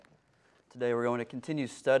Today we're going to continue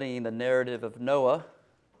studying the narrative of Noah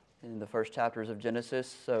in the first chapters of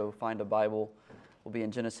Genesis. So find a Bible. We'll be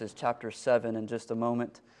in Genesis chapter 7 in just a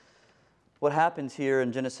moment. What happens here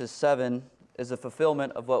in Genesis 7 is a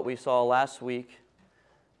fulfillment of what we saw last week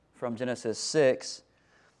from Genesis 6.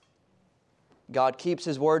 God keeps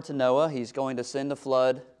His word to Noah. He's going to send a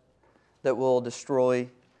flood that will destroy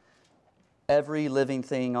every living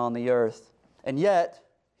thing on the earth. And yet,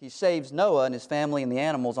 He saves Noah and his family and the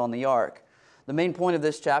animals on the ark. The main point of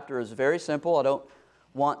this chapter is very simple. I don't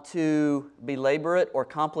want to belabor it or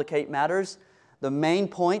complicate matters. The main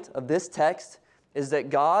point of this text is that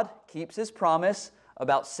God keeps His promise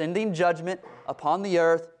about sending judgment upon the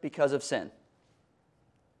earth because of sin.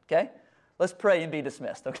 Okay? Let's pray and be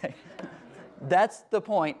dismissed, okay? That's the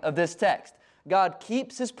point of this text. God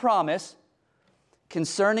keeps His promise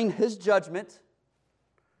concerning His judgment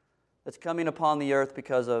that's coming upon the earth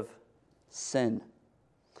because of sin.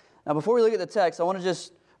 Now, before we look at the text, I want to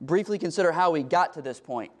just briefly consider how we got to this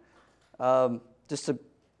point. Just to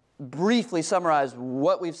briefly summarize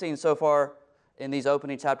what we've seen so far in these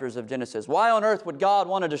opening chapters of Genesis. Why on earth would God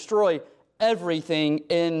want to destroy everything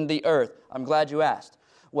in the earth? I'm glad you asked.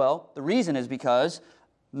 Well, the reason is because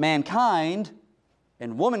mankind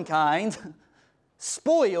and womankind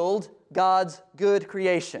spoiled God's good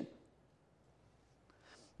creation.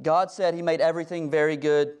 God said He made everything very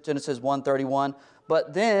good, Genesis 1:31.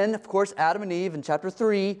 But then, of course, Adam and Eve in chapter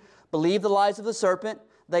 3 believe the lies of the serpent.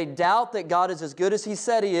 They doubt that God is as good as He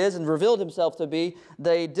said He is and revealed Himself to be.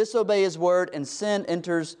 They disobey His word and sin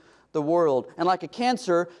enters the world. And like a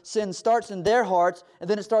cancer, sin starts in their hearts and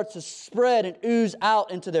then it starts to spread and ooze out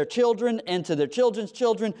into their children and to their children's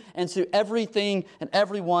children and to everything and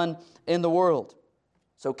everyone in the world.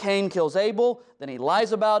 So Cain kills Abel, then he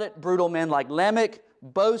lies about it. Brutal men like Lamech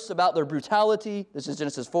boasts about their brutality. This is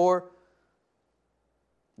Genesis 4.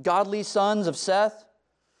 Godly sons of Seth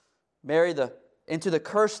marry into the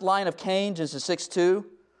cursed line of Cain, Genesis 6:2.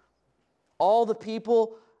 All the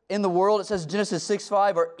people in the world, it says Genesis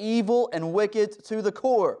 6:5, are evil and wicked to the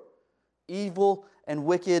core. Evil and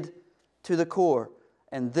wicked to the core.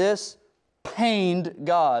 And this pained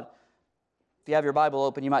God. If you have your Bible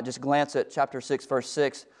open, you might just glance at chapter 6, verse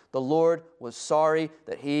 6. The Lord was sorry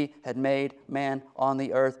that He had made man on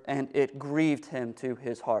the earth, and it grieved Him to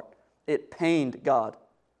His heart. It pained God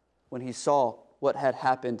when He saw what had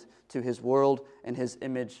happened to His world and His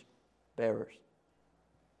image bearers.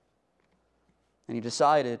 And He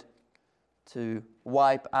decided to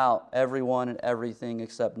wipe out everyone and everything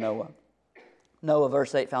except Noah. Noah,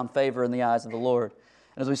 verse 8, found favor in the eyes of the Lord.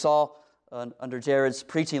 And as we saw under Jared's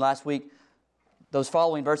preaching last week, those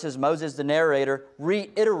following verses, Moses, the narrator,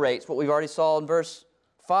 reiterates what we've already saw in verse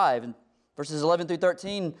 5. In verses 11 through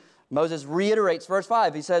 13, Moses reiterates verse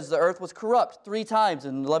 5. He says the earth was corrupt 3 times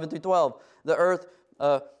in 11 through 12. The earth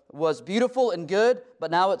was beautiful and good,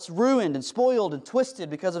 but now it's ruined and spoiled and twisted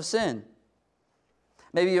because of sin.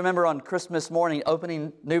 Maybe you remember on Christmas morning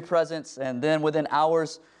opening new presents and then within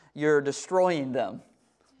hours you're destroying them.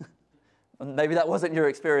 Maybe that wasn't your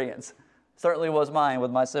experience. Certainly was mine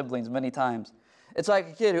with my siblings many times. It's like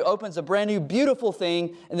a kid who opens a brand new beautiful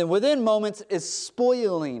thing and then within moments is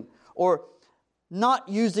spoiling or not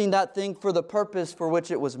using that thing for the purpose for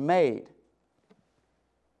which it was made.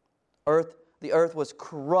 The earth was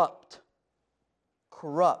corrupt.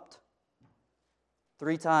 Corrupt.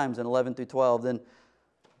 3 times in 11 through 12. Then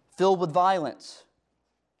filled with violence.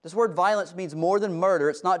 This word violence means more than murder.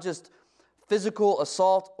 It's not just physical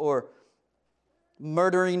assault or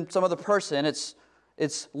murdering some other person.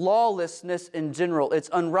 It's lawlessness in general. It's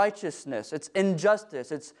unrighteousness. It's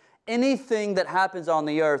injustice. It's anything that happens on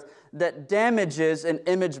the earth that damages an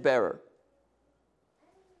image bearer.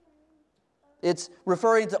 It's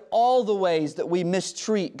referring to all the ways that we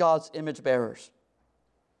mistreat God's image bearers.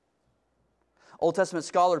 Old Testament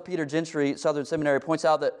scholar Peter Gentry at Southern Seminary points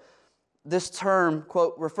out that this term,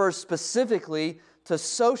 quote, refers specifically to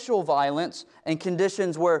social violence and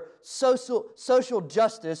conditions where social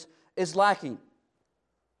justice is lacking.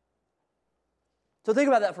 So think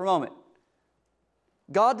about that for a moment.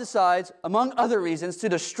 God decides, among other reasons, to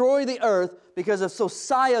destroy the earth because of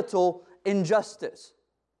societal injustice.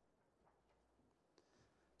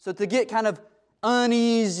 So to get kind of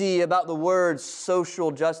uneasy about the word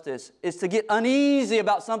social justice is to get uneasy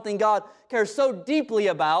about something God cares so deeply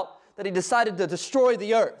about that He decided to destroy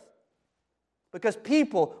the earth. Because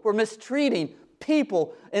people were mistreating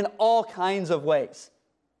people in all kinds of ways.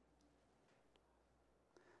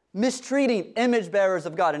 Mistreating image bearers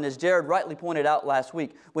of God. And as Jared rightly pointed out last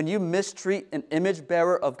week, when you mistreat an image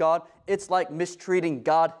bearer of God, it's like mistreating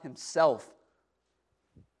God Himself.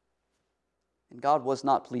 And God was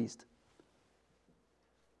not pleased.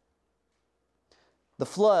 The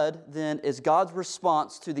flood, then, is God's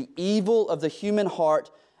response to the evil of the human heart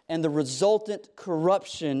and the resultant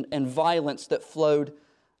corruption and violence that flowed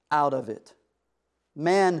out of it.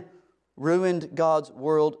 Man ruined God's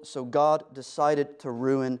world, so God decided to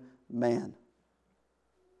ruin man.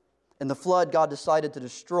 In the flood, God decided to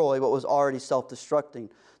destroy what was already self-destructing.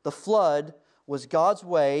 The flood was God's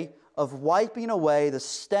way of wiping away the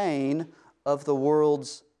stain of the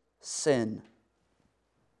world's sin.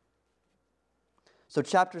 So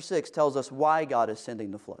chapter 6 tells us why God is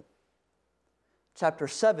sending the flood. Chapter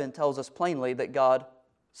 7 tells us plainly that God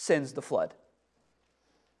sends the flood.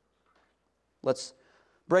 Let's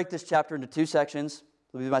break this chapter into two sections. These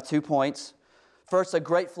will be my 2 points. First, a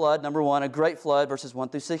great flood, number 1, a great flood, verses 1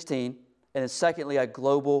 through 16. And then secondly, a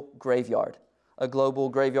global graveyard. A global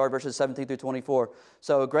graveyard, verses 17 through 24.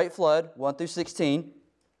 So a great flood, 1 through 16.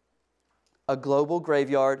 A global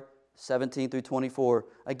graveyard, 17 through 24.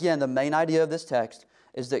 Again, the main idea of this text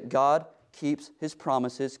is that God keeps His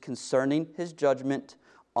promises concerning His judgment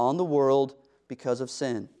on the world because of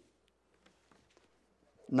sin.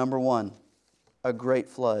 Number 1, a great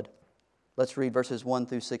flood. Let's read verses 1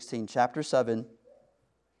 through 16. Chapter 7,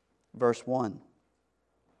 verse 1.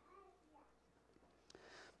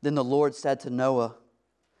 Then the Lord said to Noah,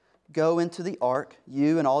 "Go into the ark,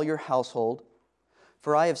 you and all your household,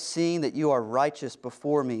 for I have seen that you are righteous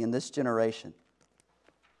before me in this generation.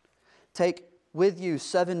 Take with you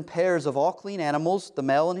 7 pairs of all clean animals, the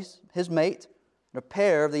male and his mate, and a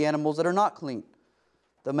pair of the animals that are not clean,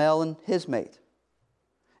 the male and his mate,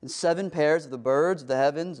 and 7 pairs of the birds of the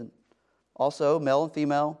heavens, and also male and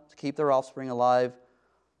female, to keep their offspring alive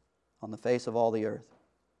on the face of all the earth.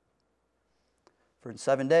 For in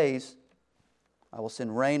 7 days I will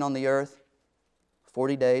send rain on the earth,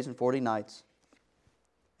 40 days and 40 nights,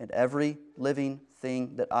 and every living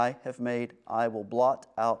thing that I have made I will blot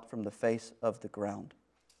out from the face of the ground."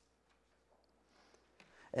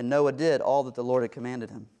 And Noah did all that the Lord had commanded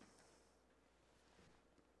him.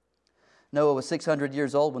 Noah was 600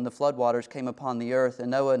 years old when the floodwaters came upon the earth, and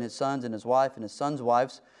Noah and his sons and his wife and his sons'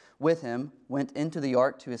 wives with him went into the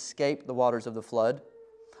ark to escape the waters of the flood,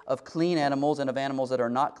 of clean animals and of animals that are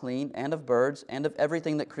not clean, and of birds, and of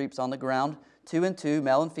everything that creeps on the ground. 2 and 2,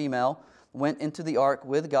 male and female, went into the ark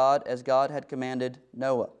with God as God had commanded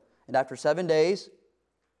Noah. And after 7 days,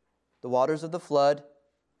 the waters of the flood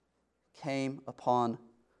came upon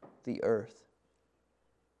the earth.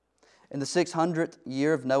 In the 600th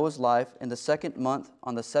year of Noah's life, in the 2nd month,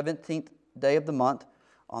 on the 17th day of the month,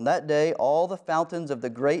 on that day all the fountains of the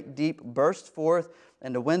great deep burst forth,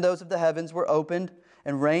 and the windows of the heavens were opened,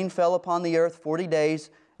 and rain fell upon the earth 40 days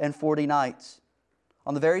and 40 nights.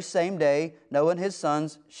 On the very same day, Noah and his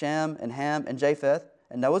sons, Shem and Ham and Japheth,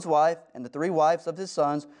 and Noah's wife, and the 3 wives of his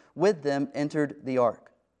sons with them entered the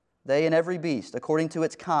ark. They and every beast according to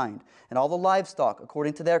its kind, and all the livestock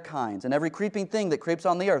according to their kinds, and every creeping thing that creeps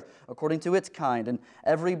on the earth according to its kind, and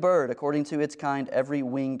every bird according to its kind, every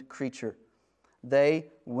winged creature.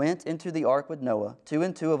 They went into the ark with Noah, 2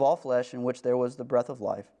 and 2 of all flesh, in which there was the breath of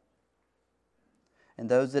life. And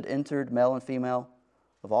those that entered, male and female,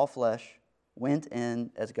 of all flesh, went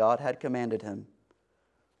in as God had commanded him,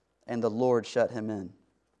 and the Lord shut him in.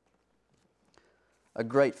 A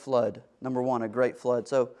great flood. Number 1, a great flood.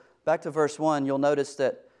 So back to verse 1, you'll notice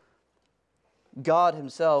that God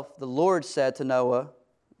Himself, the Lord, said to Noah,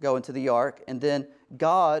 "Go into the ark," and then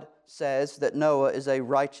God says that Noah is a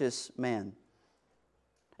righteous man.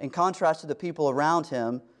 In contrast to the people around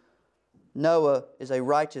him, Noah is a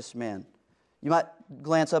righteous man. You might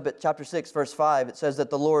glance up at chapter 6, verse 5. It says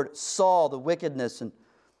that the Lord saw the wickedness, and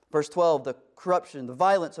verse 12, the corruption, the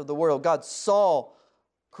violence of the world. God saw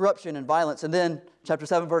corruption and violence. And then chapter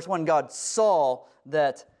 7, verse 1, God saw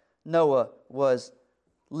that Noah was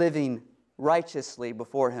living righteously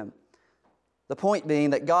before Him. The point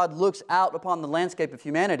being that God looks out upon the landscape of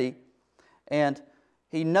humanity, and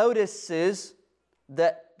He notices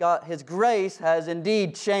that His grace has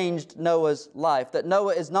indeed changed Noah's life, that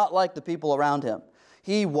Noah is not like the people around him.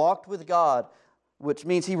 He walked with God, which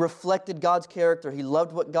means he reflected God's character. He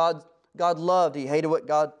loved what God loved. He hated what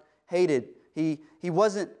God hated. He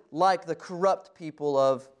wasn't like the corrupt people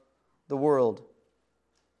of the world.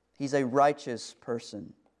 He's a righteous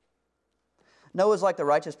person. Noah's like the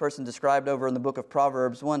righteous person described over in the book of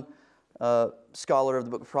Proverbs. One scholar of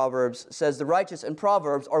the book of Proverbs says the righteous in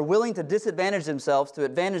Proverbs are willing to disadvantage themselves to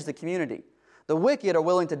advantage the community. The wicked are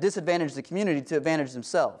willing to disadvantage the community to advantage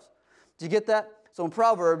themselves. Do you get that? So in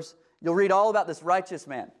Proverbs, you'll read all about this righteous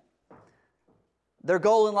man. Their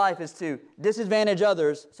goal in life is to disadvantage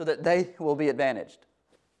others so that they will be advantaged.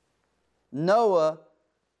 Noah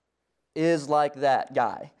is like that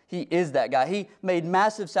guy. He is that guy. He made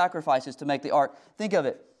massive sacrifices to make the ark. Think of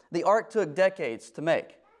it. The ark took decades to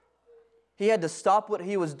make. He had to stop what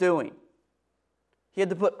he was doing. He had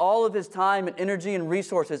to put all of his time and energy and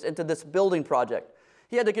resources into this building project.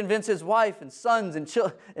 He had to convince his wife and sons and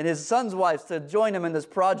his sons' wives to join him in this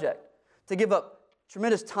project, to give up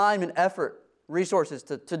tremendous time and effort, resources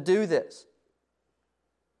to do this,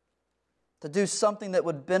 to do something that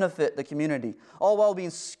would benefit the community, all while being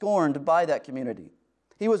scorned by that community.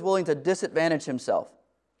 He was willing to disadvantage himself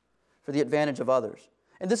for the advantage of others.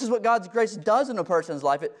 And this is what God's grace does in a person's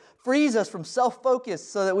life. It frees us from self-focus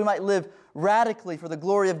so that we might live radically for the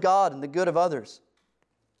glory of God and the good of others.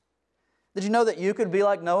 Did you know that you could be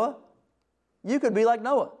like Noah? You could be like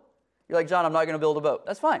Noah. You're like, John, I'm not going to build a boat.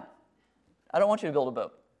 That's fine. I don't want you to build a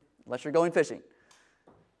boat unless you're going fishing.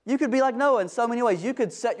 You could be like Noah in so many ways. You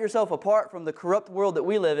could set yourself apart from the corrupt world that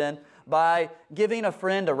we live in by giving a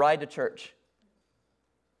friend a ride to church,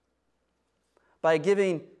 by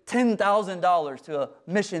giving $10,000 to a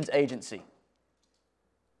missions agency,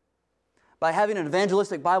 by having an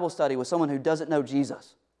evangelistic Bible study with someone who doesn't know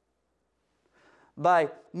Jesus, by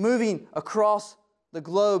moving across the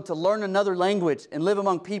globe to learn another language and live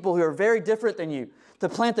among people who are very different than you, to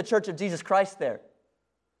plant the church of Jesus Christ there.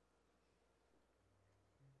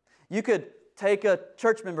 You could take a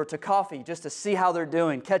church member to coffee just to see how they're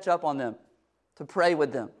doing, catch up on them, to pray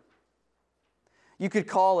with them. You could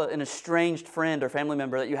call an estranged friend or family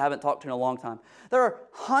member that you haven't talked to in a long time. There are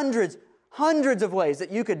hundreds of ways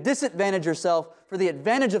that you could disadvantage yourself for the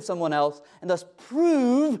advantage of someone else and thus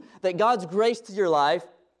prove that God's grace to your life,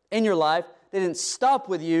 in your life, didn't stop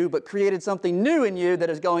with you but created something new in you that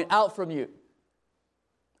is going out from you.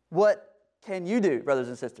 What can you do, brothers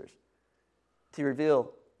and sisters, to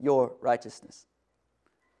reveal your righteousness?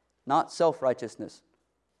 Not self-righteousness.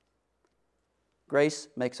 Grace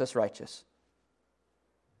makes us righteous.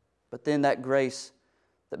 But then that grace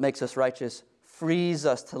that makes us righteous frees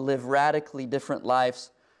us to live radically different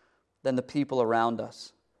lives than the people around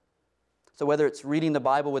us. So whether it's reading the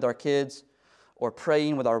Bible with our kids, or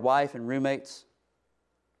praying with our wife and roommates,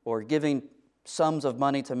 or giving sums of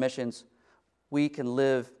money to missions, we can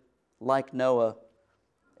live like Noah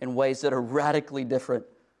in ways that are radically different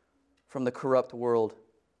from the corrupt world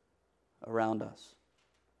around us.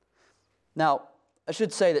 Now, I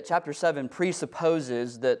should say that chapter 7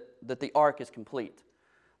 presupposes that the ark is complete,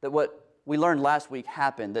 that what we learned last week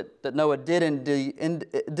happened, that Noah did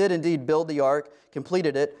indeed build the ark,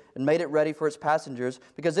 completed it, and made it ready for its passengers,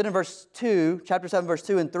 because then in verse 2, chapter 7, verse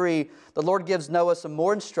 2 and 3, the Lord gives Noah some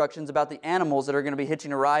more instructions about the animals that are going to be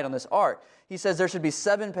hitching a ride on this ark. He says there should be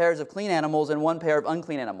 7 pairs of clean animals and 1 pair of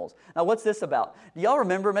unclean animals. Now, what's this about? Do y'all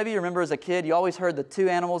remember, maybe you remember as a kid, you always heard the 2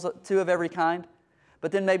 animals, 2 of every kind?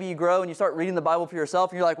 But then maybe you grow and you start reading the Bible for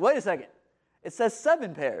yourself and you're like, wait a second, it says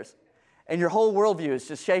 7 pairs. And your whole worldview is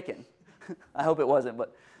just shaken. I hope it wasn't,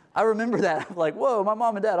 but I remember that. I'm like, whoa, my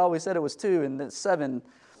mom and dad always said it was 2 and then 7.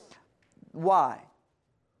 Why?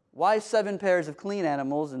 Why 7 pairs of clean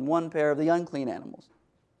animals and 1 pair of the unclean animals?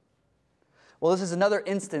 Well, this is another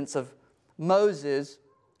instance of Moses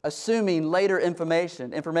assuming later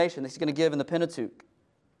information that he's going to give in the Pentateuch.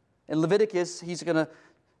 In Leviticus, he's going to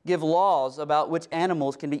give laws about which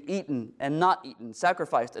animals can be eaten and not eaten,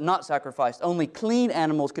 sacrificed and not sacrificed. Only clean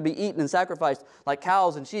animals could be eaten and sacrificed, like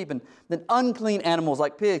cows and sheep, and then unclean animals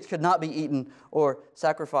like pigs could not be eaten or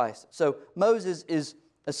sacrificed. So Moses is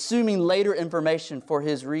assuming later information for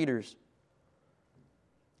his readers.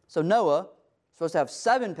 So Noah is supposed to have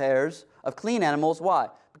 7 pairs of clean animals. Why?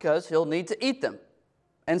 Because he'll need to eat them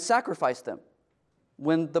and sacrifice them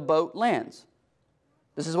when the boat lands.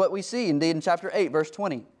 This is what we see indeed in chapter 8, verse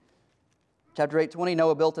 20. Chapter 8:20,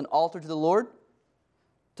 Noah built an altar to the Lord,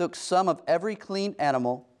 took some of every clean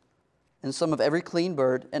animal and some of every clean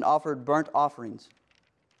bird, and offered burnt offerings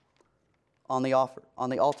on the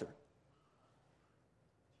altar.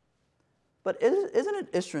 But isn't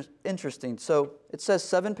it interesting? So it says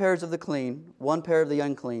 7 pairs of the clean, 1 pair of the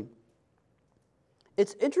unclean.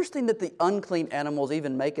 It's interesting that the unclean animals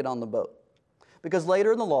even make it on the boat. Because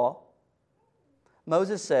later in the law,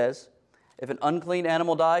 Moses says, if an unclean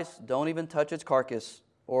animal dies, don't even touch its carcass,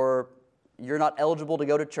 or you're not eligible to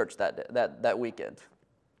go to church that weekend.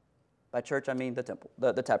 By church, I mean the temple,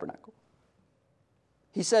 the tabernacle.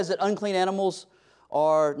 He says that unclean animals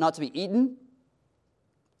are not to be eaten,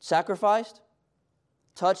 sacrificed,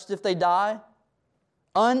 touched if they die.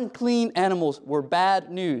 Unclean animals were bad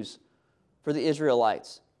news for the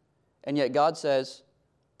Israelites. And yet God says,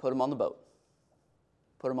 put them on the boat.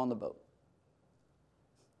 Put them on the boat.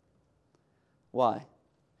 Why?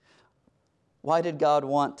 Why did God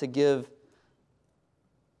want to give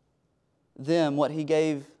them what He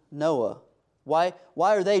gave Noah? Why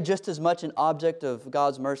are they just as much an object of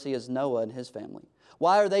God's mercy as Noah and his family?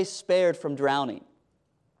 Why are they spared from drowning?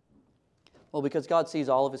 Well, because God sees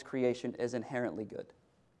all of His creation as inherently good.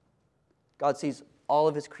 God sees all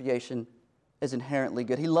of His creation as inherently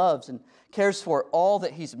good. He loves and cares for all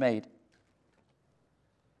that He's made,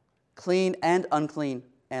 clean and unclean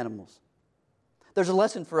animals. There's a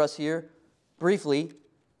lesson for us here, briefly.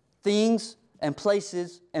 Things and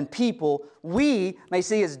places and people we may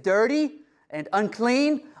see as dirty and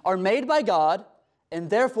unclean are made by God and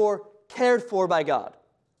therefore cared for by God.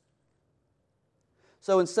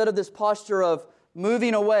 So instead of this posture of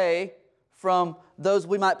moving away from those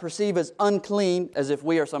we might perceive as unclean, as if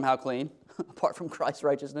we are somehow clean, apart from Christ's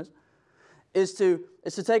righteousness, is to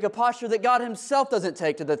take a posture that God Himself doesn't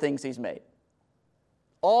take to the things He's made.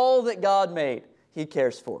 All that God made, He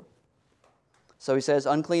cares for. So He says,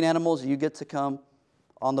 unclean animals, you get to come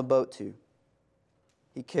on the boat too.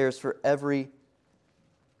 He cares for every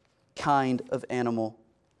kind of animal.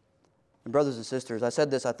 And brothers and sisters, I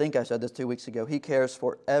think I said this 2 weeks ago. He cares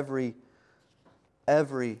for every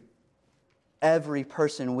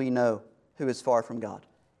person we know who is far from God.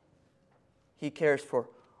 He cares for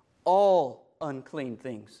all unclean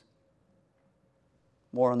things.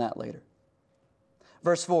 More on that later.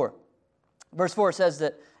 Verse 4. Verse 4 says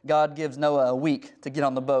that God gives Noah a week to get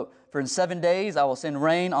on the boat. For in 7 days I will send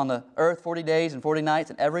rain on the earth 40 days and 40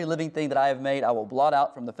 nights, and every living thing that I have made I will blot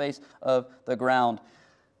out from the face of the ground.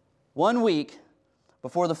 1 week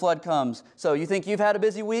before the flood comes. So you think you've had a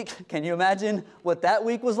busy week? Can you imagine what that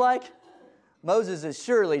week was like? Moses is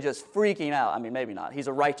surely just freaking out. I mean, maybe not. He's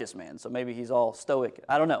a righteous man, so maybe he's all stoic.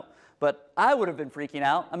 I don't know. But I would have been freaking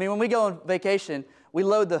out. I mean, when we go on vacation, we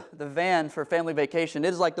load the van for family vacation. It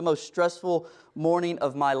is like the most stressful morning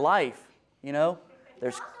of my life, you know?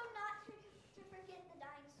 There's also not to forget the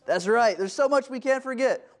dinosaurs. That's right. There's so much we can't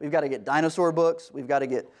forget. We've got to get dinosaur books. We've got to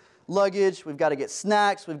get luggage. We've got to get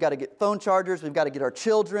snacks. We've got to get phone chargers. We've got to get our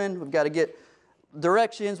children. We've got to get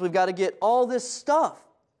directions. We've got to get all this stuff,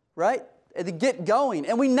 right? And to get going.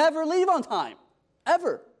 And we never leave on time.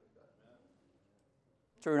 Ever.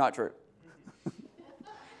 True or not true?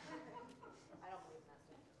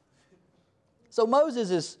 So Moses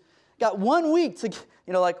has got 1 week to,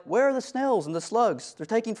 like, where are the snails and the slugs? They're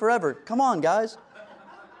taking forever. Come on, guys.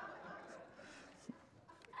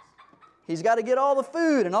 He's got to get all the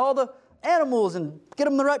food and all the animals and get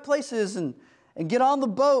them in the right places and get on the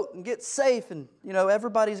boat and get safe. And,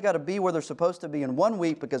 everybody's got to be where they're supposed to be in 1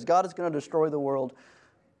 week because God is going to destroy the world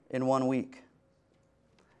in 1 week.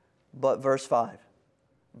 But verse 5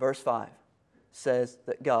 says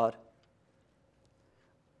that God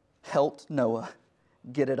helped Noah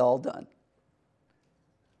get it all done.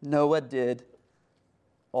 Noah did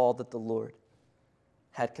all that the Lord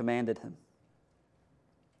had commanded him.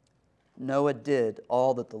 Noah did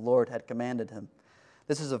all that the Lord had commanded him.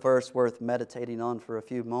 This is a verse worth meditating on for a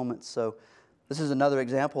few moments. So this is another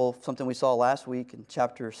example of something we saw last week in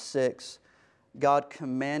chapter 6. God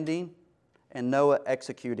commanding and Noah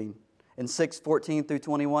executing. In 6:14 through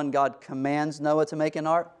 21, God commands Noah to make an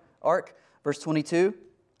ark. Verse 22,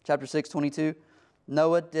 chapter 6:22,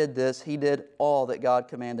 Noah did this. He did all that God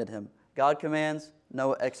commanded him. God commands,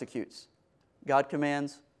 Noah executes. God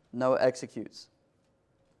commands, Noah executes.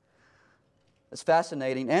 It's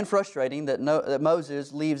fascinating and frustrating that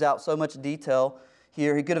Moses leaves out so much detail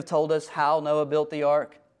here. He could have told us how Noah built the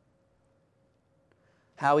ark,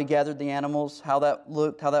 how he gathered the animals, how that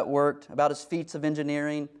looked, how that worked, about his feats of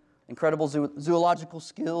engineering, incredible zoological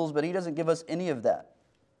skills, but he doesn't give us any of that.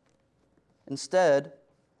 Instead,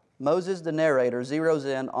 Moses, the narrator, zeroes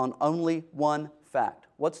in on only one fact.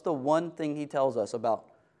 What's the one thing he tells us about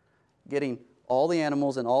getting all the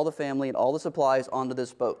animals and all the family and all the supplies onto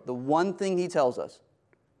this boat? The one thing he tells us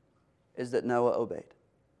is that Noah obeyed.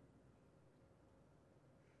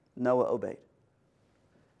 Noah obeyed.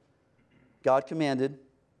 God commanded,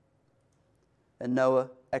 and Noah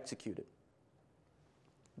executed.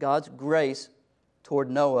 God's grace toward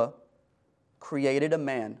Noah created a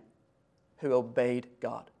man who obeyed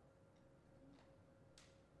God.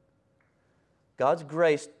 God's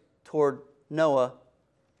grace toward Noah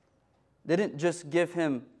didn't just give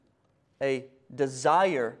him a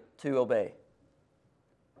desire to obey,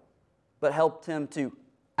 but helped him to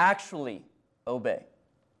actually obey.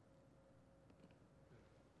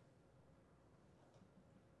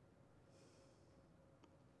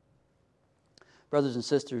 Brothers and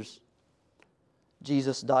sisters,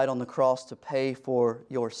 Jesus died on the cross to pay for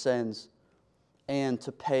your sins and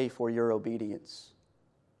to pay for your obedience.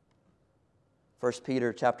 1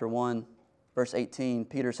 Peter chapter 1, Verse 18,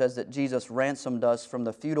 Peter says that Jesus ransomed us from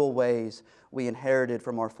the futile ways we inherited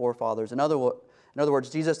from our forefathers. In other words,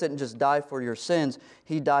 Jesus didn't just die for your sins.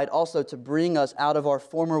 He died also to bring us out of our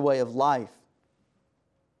former way of life.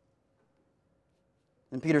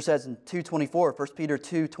 And Peter says in 2:24, 1 Peter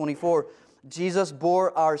 2:24, Jesus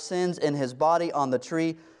bore our sins in His body on the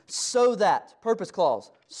tree so that, purpose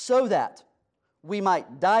clause, so that we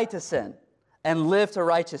might die to sin and live to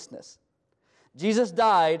righteousness. Jesus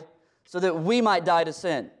died so that we might die to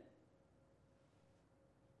sin.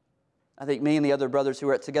 I think me and the other brothers who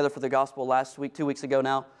were together for the gospel last week, 2 weeks ago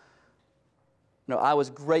now, I was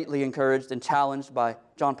greatly encouraged and challenged by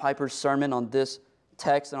John Piper's sermon on this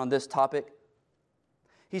text and on this topic.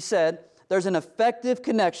 He said, there's an effective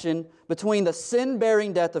connection between the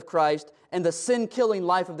sin-bearing death of Christ and the sin-killing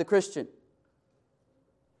life of the Christian.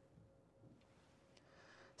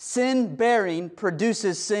 Sin-bearing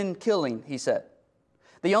produces sin-killing, he said.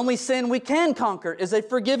 The only sin we can conquer is a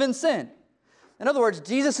forgiven sin. In other words,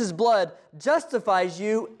 Jesus' blood justifies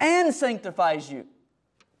you and sanctifies you.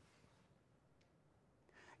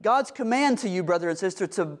 God's command to you, brother and sister,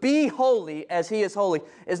 to be holy as He is holy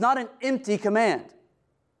is not an empty command,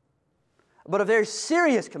 but a very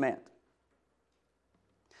serious command.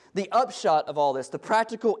 The upshot of all this, the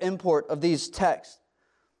practical import of these texts,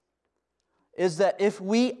 is that if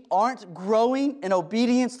we aren't growing in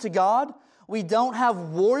obedience to God, we don't have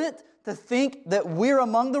warrant to think that we're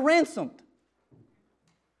among the ransomed.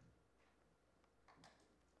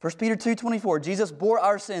 1 Peter 2:24, Jesus bore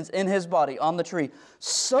our sins in His body on the tree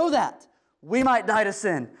so that we might die to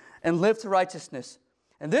sin and live to righteousness.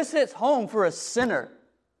 And this hits home for a sinner.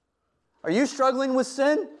 Are you struggling with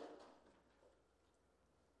sin?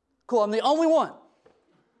 Cool, I'm the only one.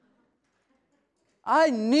 I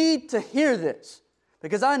need to hear this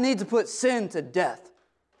because I need to put sin to death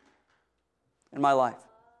in my life.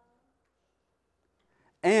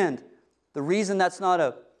 And the reason that's not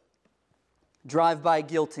a drive-by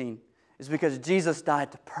guilting is because Jesus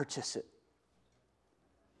died to purchase it.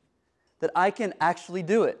 That I can actually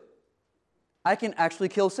do it. I can actually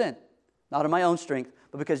kill sin. Not in my own strength,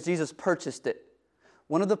 but because Jesus purchased it.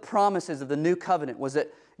 One of the promises of the new covenant was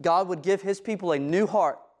that God would give His people a new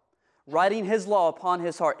heart, writing His law upon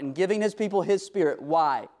His heart and giving His people His Spirit.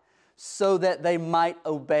 Why? So that they might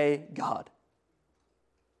obey God.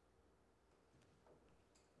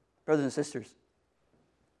 Brothers and sisters,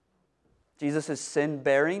 Jesus'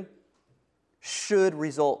 sin-bearing should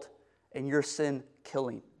result in your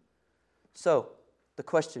sin-killing. So, the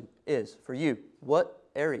question is, for you, what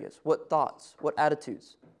areas, what thoughts, what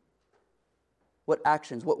attitudes, what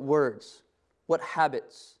actions, what words, what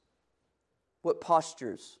habits, what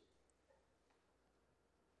postures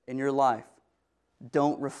in your life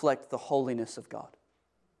don't reflect the holiness of God,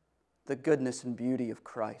 the goodness and beauty of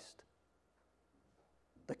Christ,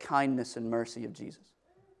 the kindness and mercy of Jesus?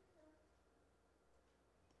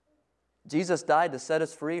 Jesus died to set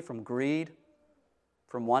us free from greed,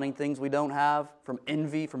 from wanting things we don't have, from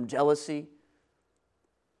envy, from jealousy,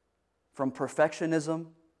 from perfectionism,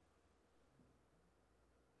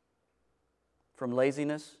 from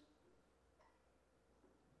laziness,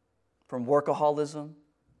 from workaholism,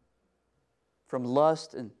 from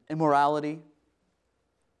lust and immorality,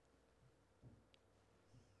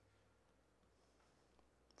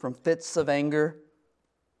 from fits of anger,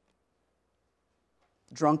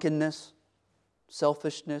 drunkenness,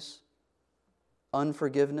 selfishness,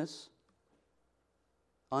 unforgiveness.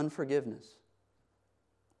 Unforgiveness.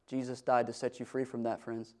 Jesus died to set you free from that,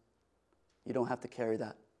 friends. You don't have to carry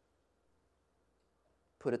that.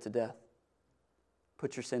 Put it to death.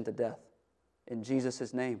 Put your sin to death. In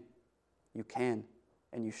Jesus' name, you can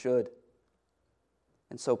and you should.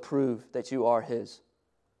 And so prove that you are His.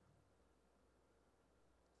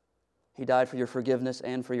 He died for your forgiveness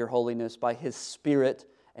and for your holiness. By His Spirit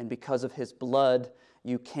and because of His blood,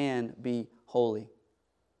 you can be holy.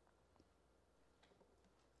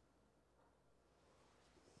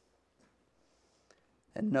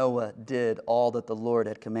 And Noah did all that the Lord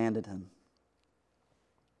had commanded him.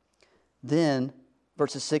 Then,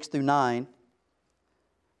 verses 6 through 9,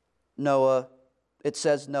 it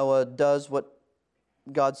says Noah does what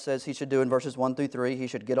God says he should do in verses 1 through 3. He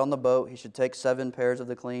should get on the boat. He should take 7 pairs of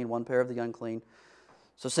the clean, 1 pair of the unclean.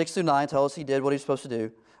 So 6 through 9 tell us he did what he's supposed to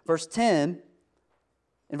do.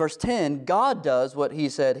 In verse 10, God does what He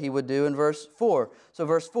said He would do in verse 4. So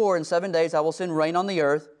verse 4, in 7 days I will send rain on the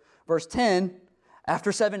earth. Verse 10,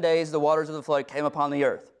 after 7 days the waters of the flood came upon the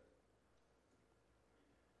earth.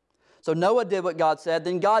 So Noah did what God said,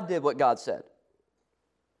 then God did what God said.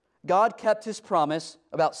 God kept His promise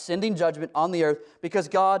about sending judgment on the earth because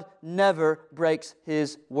God never breaks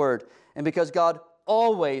His word. and because God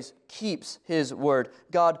always keeps His word.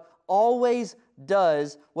 God always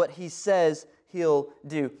does what He says He'll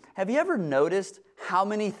do. Have you ever noticed how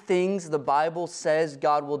many things the Bible says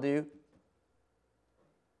God will do?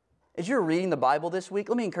 As you're reading the Bible this week,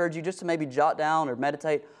 let me encourage you just to maybe jot down or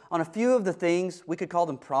meditate on a few of the things. We could call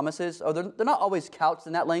them promises. Oh, they're not always couched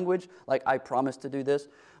in that language, like I promise to do this.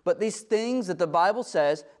 But these things that the Bible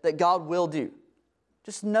says that God will do.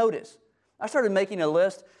 Just notice. I started making a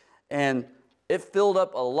list, and it filled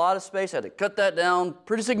up a lot of space. I had to cut that down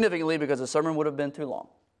pretty significantly because the sermon would have been too long.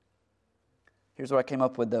 Here's what I came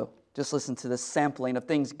up with, though. Just listen to this sampling of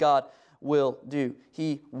things God will do.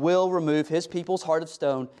 He will remove His people's heart of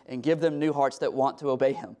stone and give them new hearts that want to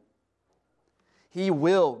obey Him. He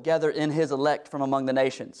will gather in His elect from among the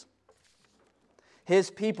nations.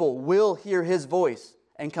 His people will hear His voice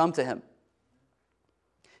and come to Him.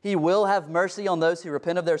 He will have mercy on those who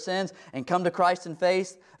repent of their sins and come to Christ in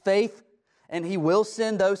faith, and He will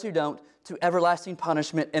send those who don't to everlasting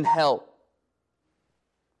punishment in hell.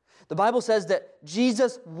 The Bible says that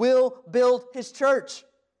Jesus will build His church.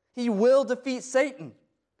 He will defeat Satan.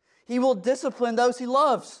 He will discipline those He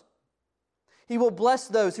loves. He will bless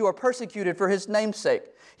those who are persecuted for His name's sake.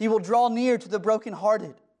 He will draw near to the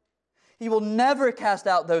brokenhearted. He will never cast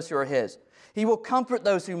out those who are His. He will comfort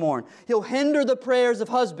those who mourn. He'll hinder the prayers of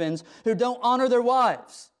husbands who don't honor their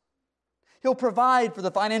wives. He'll provide for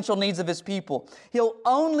the financial needs of His people. He'll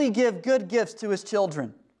only give good gifts to His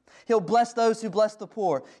children. He'll bless those who bless the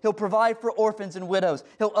poor. He'll provide for orphans and widows.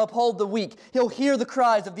 He'll uphold the weak. He'll hear the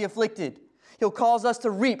cries of the afflicted. He'll cause us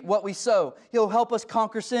to reap what we sow. He'll help us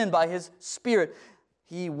conquer sin by His Spirit.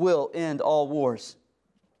 He will end all wars.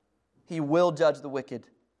 He will judge the wicked.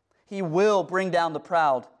 He will bring down the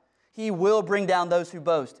proud. He will bring down those who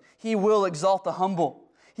boast. He will exalt the humble.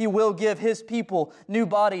 He will give His people new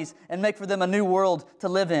bodies and make for them a new world to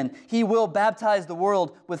live in. He will baptize the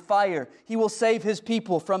world with fire. He will save His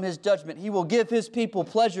people from His judgment. He will give His people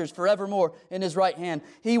pleasures forevermore in His right hand.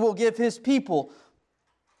 He will give His people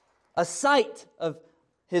a sight of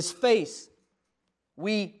His face.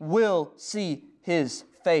 We will see His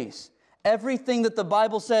face. Everything that the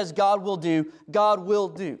Bible says God will do, God will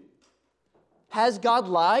do. Has God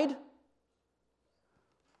lied?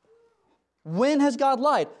 When has God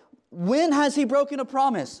lied? When has He broken a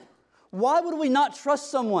promise? Why would we not trust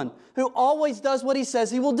someone who always does what He says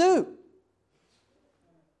He will do?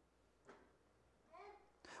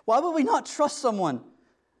 Why would we not trust someone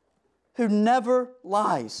who never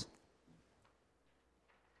lies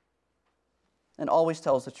and always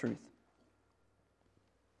tells the truth?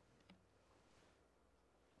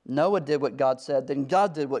 Noah did what God said, then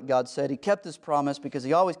God did what God said. He kept His promise because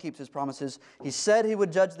He always keeps His promises. He said He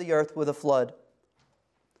would judge the earth with a flood.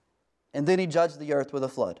 And then He judged the earth with a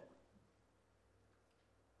flood.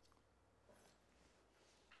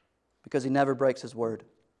 Because He never breaks His word.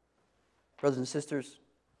 Brothers and sisters,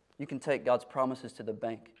 you can take God's promises to the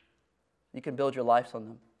bank. You can build your lives on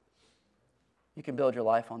them. You can build your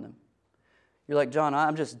life on them. You're like, John,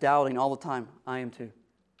 I'm just doubting all the time. I am too.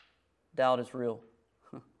 Doubt is real.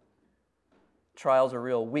 Trials are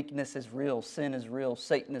real. Weakness is real. Sin is real.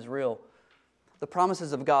 Satan is real. The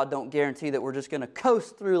promises of God don't guarantee that we're just going to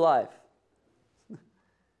coast through life.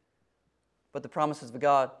 But the promises of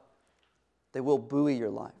God, they will buoy your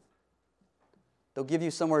life. They'll give you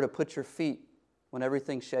somewhere to put your feet when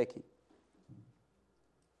everything's shaking.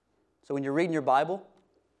 So when you're reading your Bible,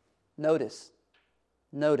 notice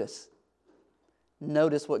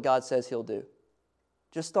what God says He'll do.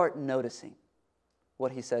 Just start noticing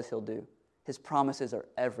what He says He'll do. His promises are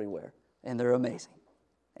everywhere, and they're amazing,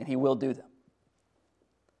 and He will do them.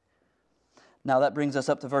 Now that brings us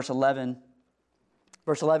up to verse 11.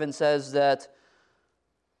 Verse 11 says that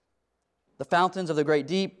the fountains of the great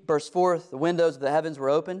deep burst forth, the windows of the heavens were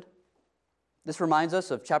opened. This reminds us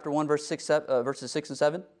of chapter 1, verses 6 and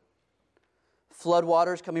 7. Flood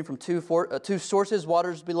waters coming from two sources,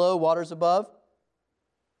 waters below, waters above.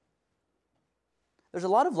 There's a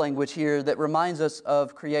lot of language here that reminds us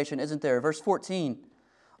of creation, isn't there? Verse 14,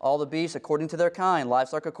 all the beasts according to their kind,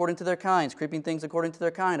 livestock according to their kinds, creeping things according to their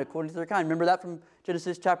kind, according to their kind. Remember that from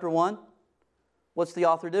Genesis chapter 1? What's the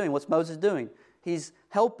author doing? What's Moses doing? He's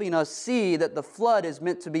helping us see that the flood is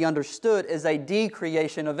meant to be understood as a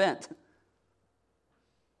decreation event.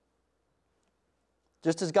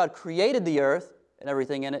 Just as God created the earth and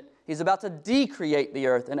everything in it, He's about to decreate the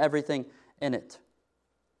earth and everything in it,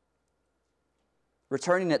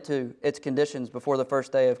 returning it to its conditions before the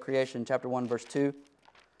first day of creation. Chapter 1, verse 2.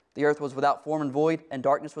 The earth was without form and void, and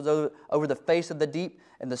darkness was over the face of the deep,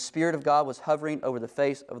 and the Spirit of God was hovering over the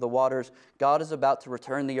face of the waters. God is about to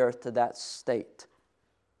return the earth to that state.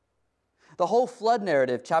 The whole flood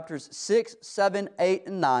narrative, chapters 6, 7, 8,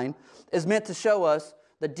 and 9, is meant to show us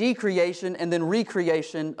the decreation and then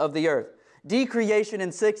recreation of the earth. Decreation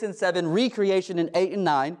in 6 and 7, recreation in 8 and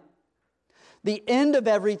 9. The end of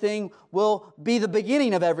everything will be the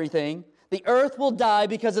beginning of everything. The earth will die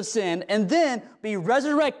because of sin and then be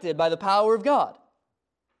resurrected by the power of God.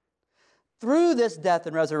 Through this death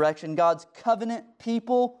and resurrection, God's covenant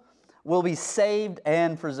people will be saved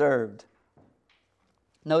and preserved.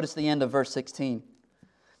 Notice the end of verse 16.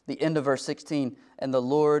 The end of verse 16, and the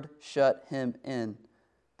Lord shut him in.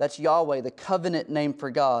 That's Yahweh, the covenant name for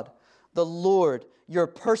God. The Lord, your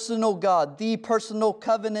personal God, the personal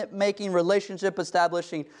covenant-making,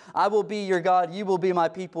 relationship-establishing. I will be your God, you will be my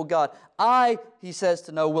people, God. I, he says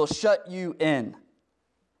to Noah, will shut you in.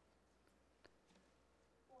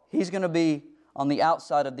 He's going to be on the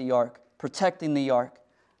outside of the ark, protecting the ark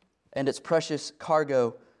and its precious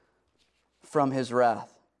cargo from his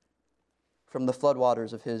wrath, from the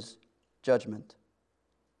floodwaters of his judgment,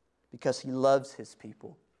 because he loves his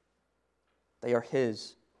people. They are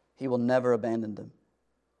his. He will never abandon them.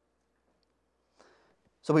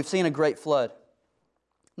 So we've seen a great flood.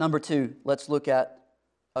 Number 2, let's look at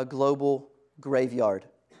a global graveyard.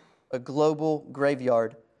 A global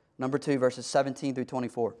graveyard. Number 2, verses 17 through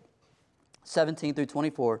 24. 17 through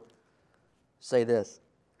 24 say this.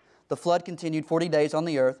 The flood continued 40 days on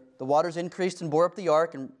the earth. The waters increased and bore up the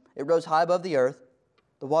ark, and it rose high above the earth.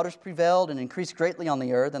 The waters prevailed and increased greatly on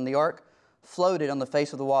the earth, and the ark floated on the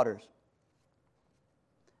face of the waters.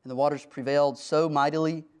 And the waters prevailed so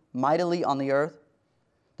mightily on the earth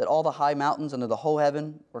that all the high mountains under the whole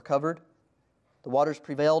heaven were covered. The waters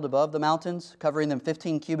prevailed above the mountains, covering them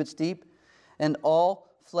 15 cubits deep, and all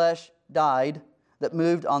flesh died that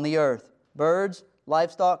moved on the earth. Birds,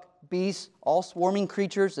 livestock, beasts, all swarming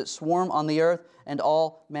creatures that swarm on the earth, and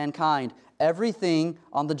all mankind. Everything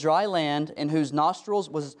on the dry land in whose nostrils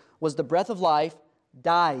was the breath of life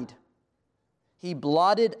died. He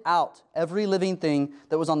blotted out every living thing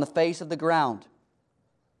that was on the face of the ground,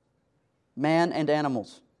 man and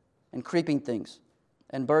animals, and creeping things,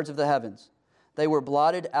 and birds of the heavens. They were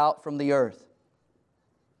blotted out from the earth.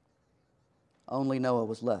 Only Noah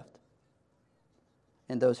was left,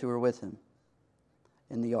 and those who were with him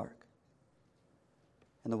in the ark.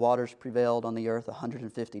 And the waters prevailed on the earth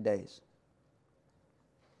 150 days.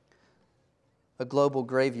 A global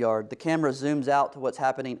graveyard. The camera zooms out to what's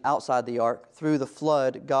happening outside the ark. Through the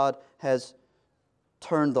flood, God has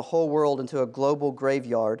turned the whole world into a global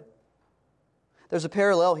graveyard. There's a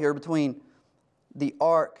parallel here between the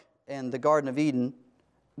ark and the Garden of Eden.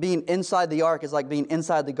 Being inside the ark is like being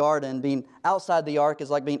inside the garden. Being outside the ark is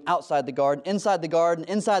like being outside the garden. Inside the garden,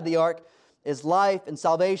 inside the ark is life and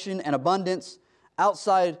salvation and abundance.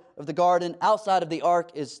 Outside of the garden, outside of the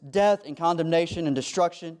ark is death and condemnation and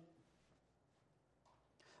destruction.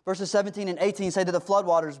 Verses 17 and 18 say that the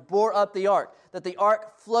floodwaters bore up the ark, that the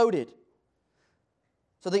ark floated.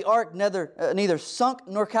 So the ark neither sunk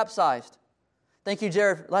nor capsized. Thank you,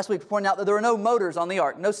 Jared, last week for pointing out that there were no motors on the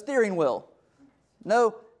ark, no steering wheel,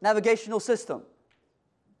 no navigational system,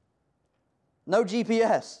 no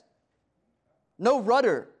GPS, no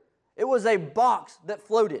rudder. It was a box that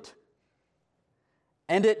floated.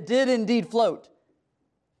 And it did indeed float.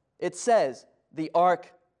 It says the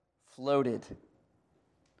ark floated.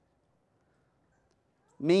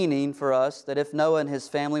 Meaning for us that if Noah and his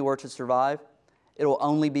family were to survive, it will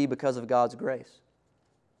only be because of God's grace.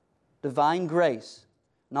 Divine grace,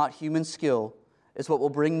 not human skill, is what will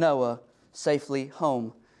bring Noah safely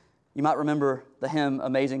home. You might remember the hymn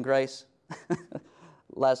Amazing Grace.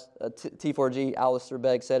 Last T4G, Alistair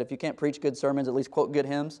Begg said, if you can't preach good sermons, at least quote good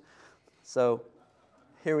hymns. So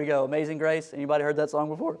here we go, Amazing Grace. Anybody heard that song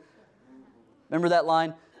before? Remember that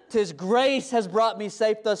line? 'Tis grace has brought me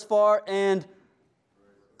safe thus far, and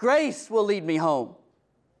grace will lead me home.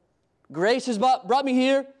 Grace has brought me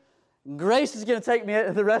here. Grace is going to take me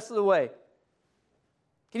the rest of the way.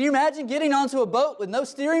 Can you imagine getting onto a boat with no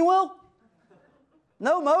steering wheel?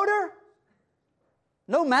 No motor?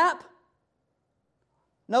 No map?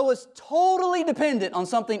 Noah's totally dependent on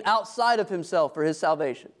something outside of himself for his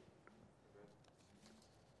salvation.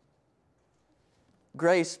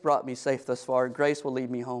 Grace brought me safe thus far. Grace will lead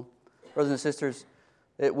me home. Brothers and sisters,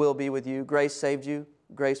 it will be with you. Grace saved you.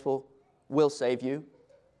 Grace will save you.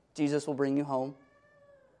 Jesus will bring you home.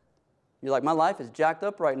 You're like, my life is jacked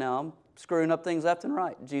up right now. I'm screwing up things left and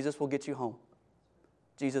right. Jesus will get you home.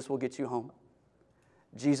 Jesus will get you home.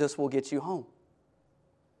 Jesus will get you home.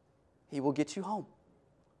 He will get you home.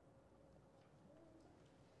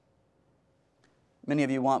 Many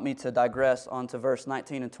of you want me to digress onto verse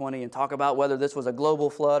 19 and 20 and talk about whether this was a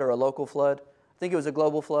global flood or a local flood. I think it was a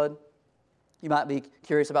global flood. You might be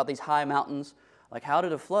curious about these high mountains. Like, how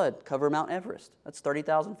did a flood cover Mount Everest? That's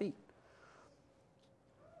 30,000 feet.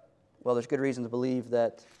 Well, there's good reason to believe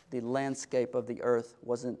that the landscape of the earth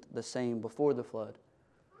wasn't the same before the flood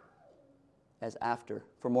as after.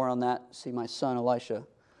 For more on that, see my son Elisha,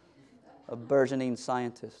 a burgeoning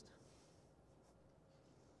scientist.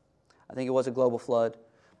 I think it was a global flood,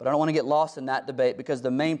 but I don't want to get lost in that debate because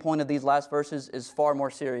the main point of these last verses is far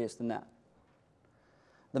more serious than that.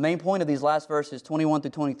 The main point of these last verses, 21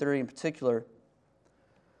 through 23 in particular,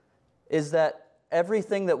 is that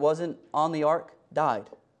everything that wasn't on the ark died.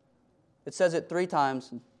 It says it 3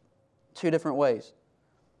 times in 2 different ways.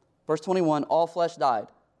 Verse 21, all flesh died.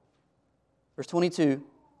 Verse 22,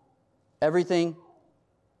 everything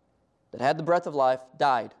that had the breath of life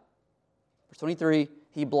died. Verse 23,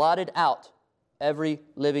 He blotted out every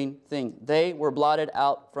living thing. They were blotted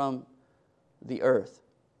out from the earth.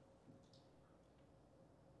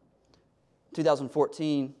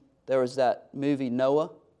 2014, there was that movie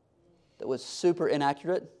Noah that was super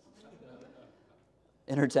inaccurate,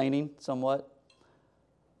 entertaining somewhat.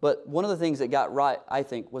 But one of the things that got right, I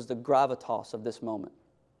think, was the gravitas of this moment.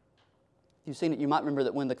 If you've seen it, you might remember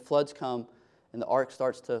that when the floods come and the ark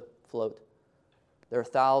starts to float, there are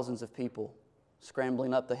thousands of people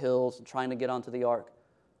scrambling up the hills and trying to get onto the ark,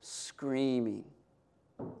 screaming.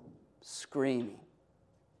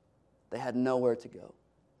 They had nowhere to go.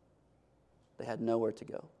 They had nowhere to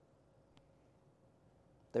go.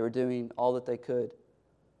 They were doing all that they could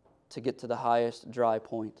to get to the highest dry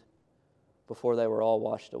point before they were all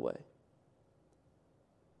washed away.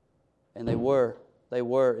 And they were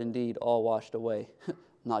indeed all washed away,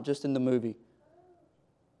 not just in the movie,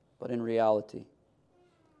 but in reality.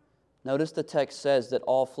 Notice the text says that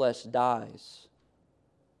all flesh dies.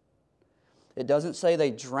 It doesn't say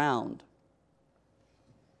they drowned.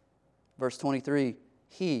 Verse 23,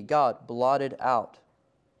 He, God, blotted out.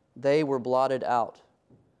 They were blotted out.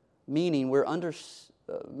 Meaning we're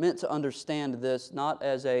meant to understand this not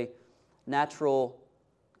as a natural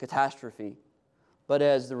catastrophe, but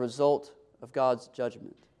as the result of God's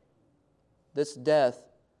judgment. This death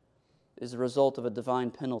is the result of a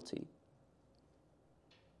divine penalty,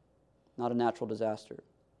 not a natural disaster.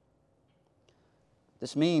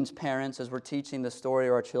 This means, parents, as we're teaching the story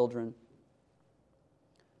to our children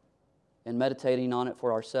and meditating on it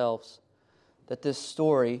for ourselves, that this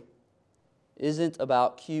story isn't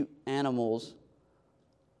about cute animals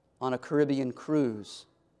on a Caribbean cruise.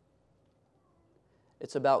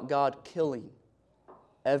 It's about God killing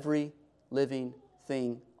every living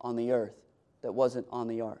thing on the earth that wasn't on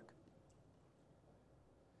the ark.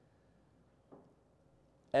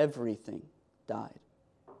 Everything died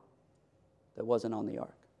that wasn't on the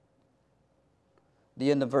ark.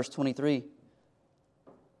 The end of verse 23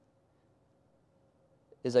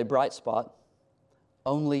 is a bright spot.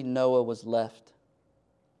 Only Noah was left.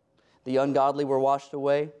 The ungodly were washed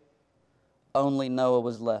away. Only Noah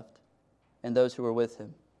was left, and those who were with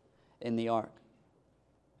him in the ark.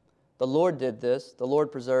 The Lord did this. The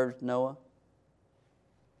Lord preserved Noah.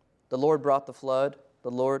 The Lord brought the flood.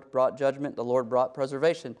 The Lord brought judgment. The Lord brought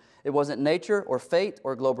preservation. It wasn't nature or fate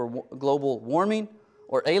or global warming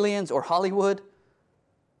or aliens or Hollywood.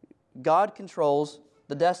 God controls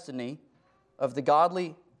the destiny of the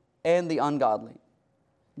godly and the ungodly.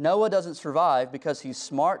 Noah doesn't survive because he's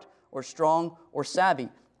smart or strong or savvy.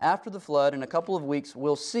 After the flood, in a couple of weeks,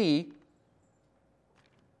 we'll see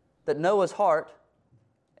that Noah's heart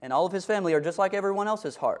and all of his family are just like everyone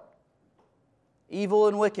else's heart. Evil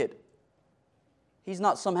and wicked. He's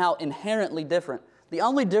not somehow inherently different. The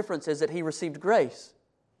only difference is that he received grace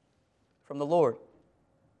from the Lord.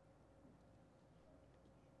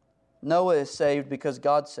 Noah is saved because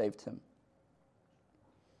God saved him.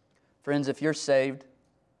 Friends, if you're saved,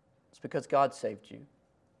 it's because God saved you.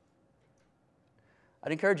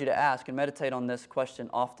 I'd encourage you to ask and meditate on this question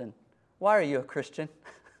often. Why are you a Christian?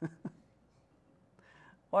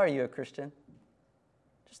 Why are you a Christian?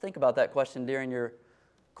 Just think about that question during your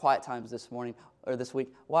quiet times this morning or this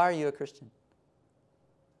week. Why are you a Christian?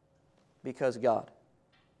 Because God.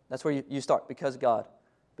 That's where you start. Because God.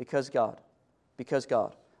 Because God. Because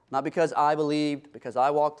God. Not because I believed, because I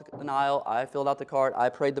walked an aisle, I filled out the card, I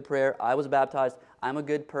prayed the prayer, I was baptized, I'm a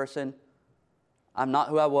good person, I'm not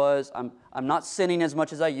who I was, I'm not sinning as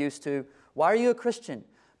much as I used to. Why are you a Christian?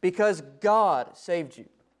 Because God saved you.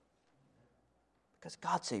 Because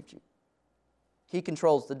God saved you. He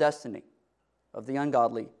controls the destiny of the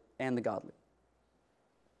ungodly and the godly.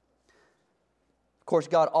 Of course,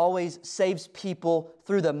 God always saves people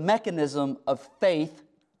through the mechanism of faith.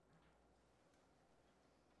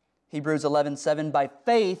 Hebrews 11:7, by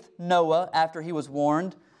faith Noah, after he was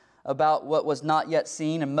warned about what was not yet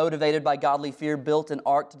seen and motivated by godly fear built an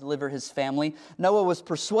ark to deliver his family. Noah was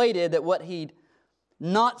persuaded that what he'd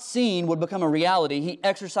not seen would become a reality. He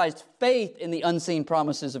exercised faith in the unseen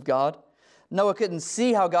promises of God. Noah couldn't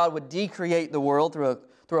see how God would decreate the world through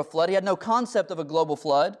a flood. He had no concept of a global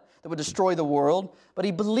flood that would destroy the world, but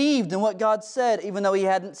he believed in what God said even though he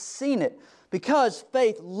hadn't seen it. Because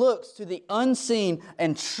faith looks to the unseen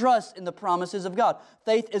and trusts in the promises of God.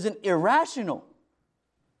 Faith isn't irrational.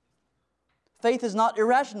 Faith is not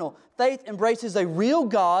irrational. Faith embraces a real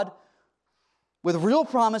God with real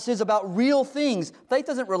promises about real things. Faith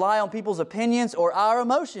doesn't rely on people's opinions or our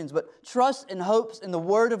emotions, but trusts and hopes in the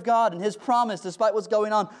Word of God and His promise despite what's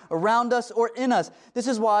going on around us or in us. This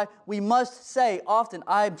is why we must say often,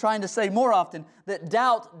 I'm trying to say more often, that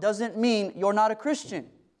doubt doesn't mean you're not a Christian.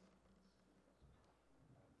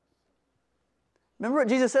 Remember what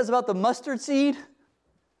Jesus says about the mustard seed?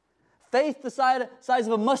 Faith the size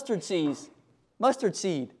of a mustard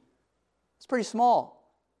seed. It's pretty small.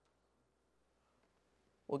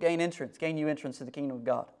 Will gain you entrance to the kingdom of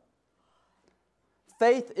God.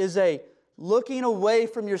 Faith is a looking away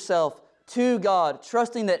from yourself to God,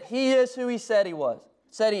 trusting that He is who He said He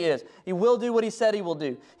is. He will do what He said He will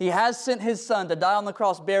do. He has sent His Son to die on the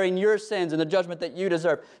cross, bearing your sins and the judgment that you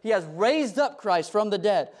deserve. He has raised up Christ from the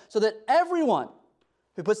dead, so that everyone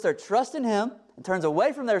who puts their trust in Him and turns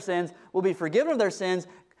away from their sins will be forgiven of their sins,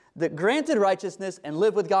 that granted righteousness, and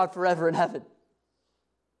live with God forever in heaven.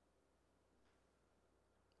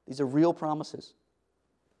 These are real promises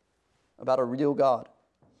about a real God.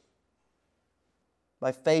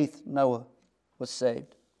 By faith, Noah was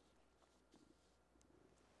saved.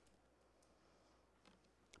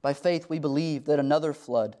 By faith, we believe that another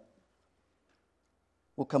flood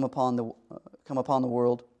will come upon the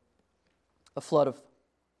world, a flood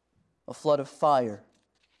of fire.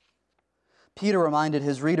 Peter reminded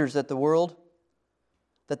his readers that the world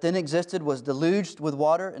that then existed was deluged with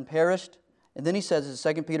water and perished. And then he says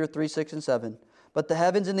in 2 Peter 3, 6 and 7, but the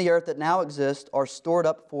heavens and the earth that now exist are stored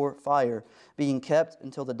up for fire, being kept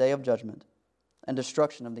until the day of judgment and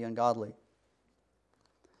destruction of the ungodly.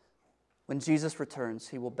 When Jesus returns,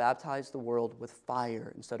 He will baptize the world with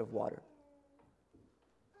fire instead of water.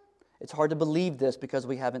 It's hard to believe this because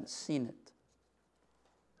we haven't seen it.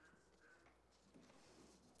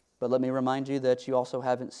 But let me remind you that you also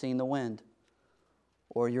haven't seen the wind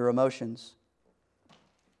or your emotions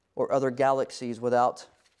or other galaxies without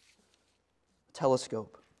a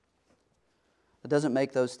telescope. It doesn't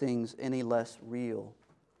make those things any less real.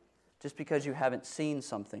 Just because you haven't seen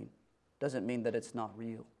something doesn't mean that it's not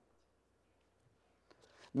real.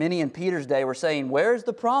 Many in Peter's day were saying, where's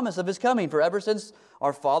the promise of His coming? For ever since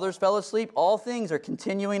our fathers fell asleep, all things are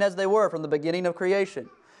continuing as they were from the beginning of creation.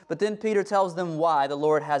 But then Peter tells them why the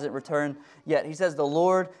Lord hasn't returned yet. He says the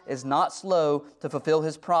Lord is not slow to fulfill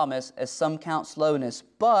His promise, as some count slowness,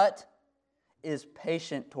 but is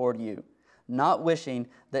patient toward you, not wishing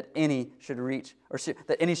that any should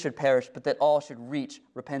perish, but that all should reach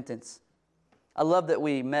repentance. I love that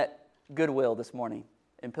we met Goodwill this morning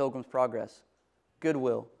in Pilgrim's Progress.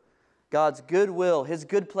 Goodwill. God's goodwill, His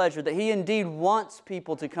good pleasure, that He indeed wants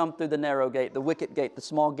people to come through the narrow gate, the wicket gate, the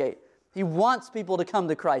small gate. He wants people to come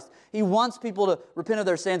to Christ. He wants people to repent of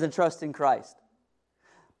their sins and trust in Christ.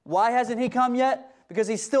 Why hasn't He come yet? Because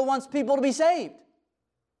He still wants people to be saved.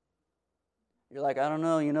 You're like, I don't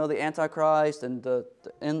know, the Antichrist and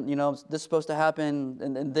this is supposed to happen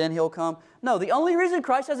and then He'll come. No, the only reason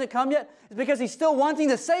Christ hasn't come yet is because He's still wanting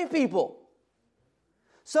to save people.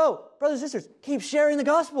 So, brothers and sisters, keep sharing the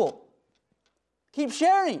gospel. Keep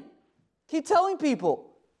sharing. Keep telling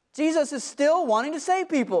people. Jesus is still wanting to save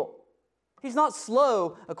people. He's not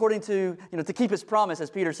slow, according to, to keep His promise, as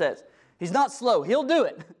Peter says. He's not slow. He'll do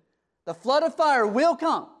it. The flood of fire will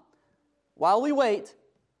come. While we wait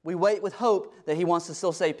with hope that He wants to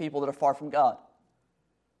still save people that are far from God.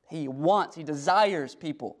 He desires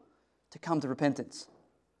people to come to repentance.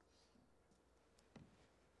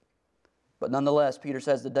 But nonetheless, Peter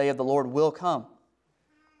says the day of the Lord will come.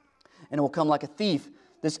 And it will come like a thief.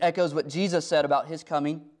 This echoes what Jesus said about His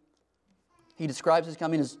coming. He describes His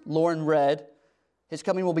coming, as Lauren read. His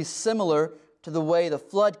coming will be similar to the way the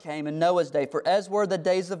flood came in Noah's day. For as were the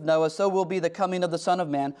days of Noah, so will be the coming of the Son of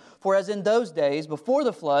Man. For as in those days, before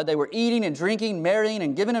the flood, they were eating and drinking, marrying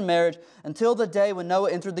and giving in marriage, until the day when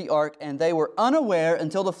Noah entered the ark, and they were unaware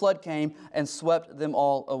until the flood came and swept them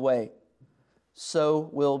all away. So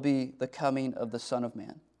will be the coming of the Son of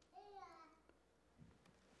Man.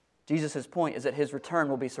 Jesus' point is that His return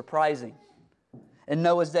will be surprising. In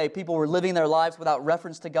Noah's day, people were living their lives without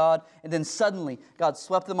reference to God, and then suddenly God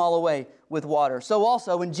swept them all away with water. So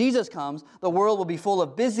also, when Jesus comes, the world will be full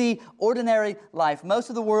of busy, ordinary life. Most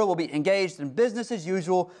of the world will be engaged in business as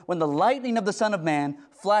usual when the lightning of the Son of Man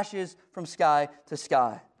flashes from sky to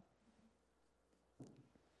sky.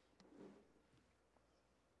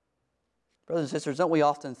 Brothers and sisters, don't we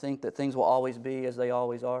often think that things will always be as they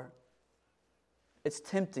always are? It's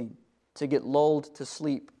tempting to get lulled to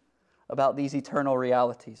sleep about these eternal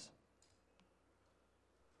realities.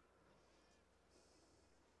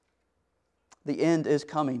 The end is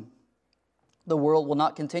coming. The world will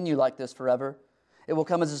not continue like this forever. It will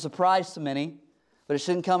come as a surprise to many, but it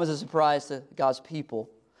shouldn't come as a surprise to God's people.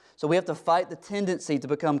 So we have to fight the tendency to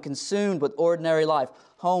become consumed with ordinary life,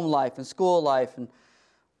 home life and school life and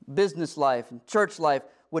business life and church life,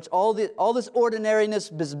 which all this ordinariness,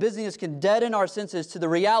 this busyness can deaden our senses to the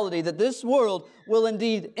reality that this world will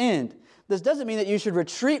indeed end. This doesn't mean that you should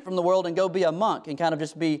retreat from the world and go be a monk and kind of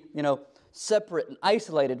just be, separate and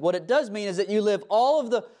isolated. What it does mean is that you live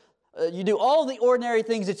you do all of the ordinary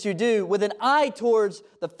things that you do with an eye towards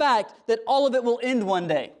the fact that all of it will end one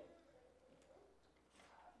day.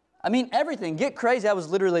 I mean, everything. Get crazy. I was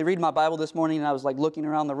literally reading my Bible this morning and I was looking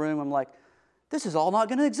around the room. I'm like, this is all not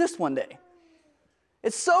going to exist one day.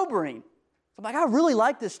 It's sobering. I'm like, I really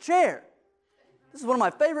like this chair. This is one of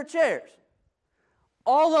my favorite chairs.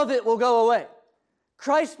 All of it will go away.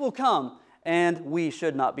 Christ will come, and we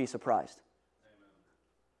should not be surprised. Amen.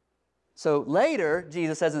 So later,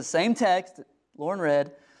 Jesus says in the same text that Lauren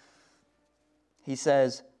read, he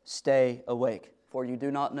says, stay awake, for you do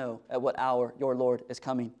not know at what hour your Lord is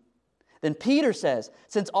coming. Then Peter says,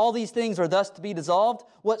 since all these things are thus to be dissolved,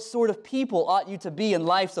 what sort of people ought you to be in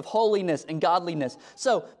lives of holiness and godliness?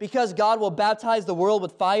 So, because God will baptize the world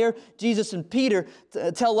with fire, Jesus and Peter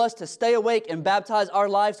tell us to stay awake and baptize our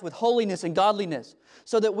lives with holiness and godliness,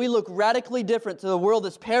 so that we look radically different to the world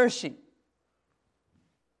that's perishing.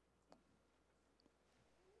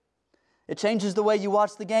 It changes the way you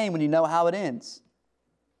watch the game when you know how it ends.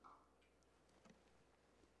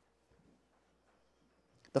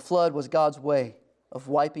 The flood was God's way of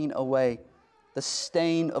wiping away the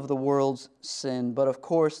stain of the world's sin. But of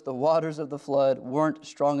course, the waters of the flood weren't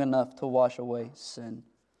strong enough to wash away sin.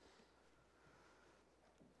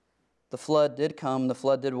 The flood did come. The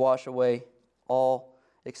flood did wash away all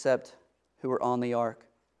except who were on the ark.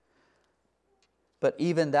 But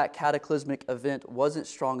even that cataclysmic event wasn't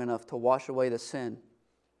strong enough to wash away the sin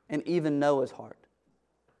in even Noah's heart.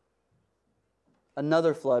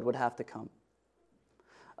 Another flood would have to come.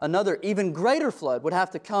 Another, even greater flood would have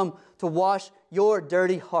to come to wash your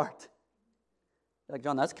dirty heart. You're like,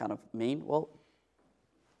 John, that's kind of mean. Well,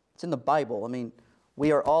 it's in the Bible. I mean,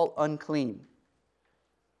 we are all unclean.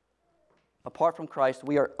 Apart from Christ,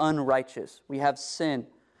 we are unrighteous. We have sin.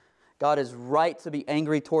 God is right to be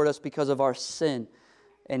angry toward us because of our sin.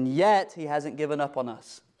 And yet, He hasn't given up on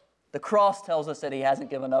us. The cross tells us that He hasn't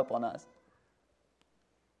given up on us.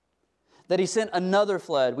 That He sent another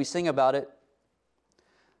flood. We sing about it.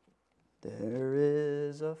 There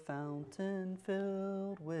is a fountain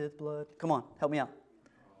filled with blood. Come on, help me out.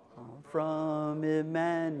 From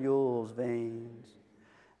Emmanuel's veins,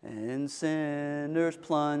 and sinners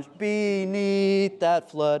plunged beneath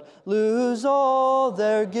that flood lose all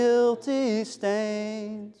their guilty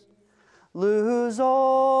stains. Lose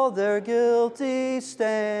all their guilty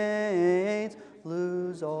stains.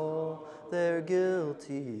 Lose all their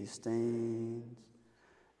guilty stains.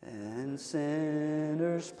 And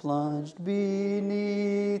sinners plunged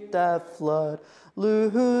beneath that flood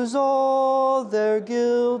lose all their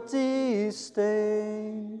guilty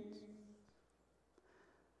stains.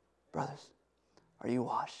 Brothers, are you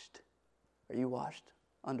washed? Are you washed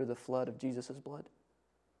under the flood of Jesus' blood?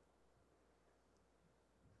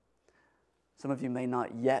 Some of you may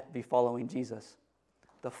not yet be following Jesus.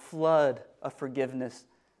 The flood of forgiveness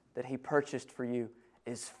that He purchased for you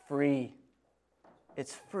is free.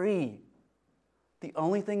 It's free. The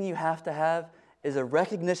only thing you have to have is a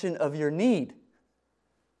recognition of your need.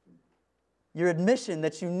 Your admission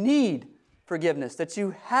that you need forgiveness, that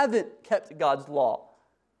you haven't kept God's law,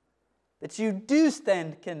 that you do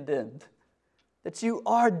stand condemned, that you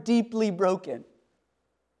are deeply broken.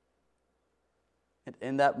 And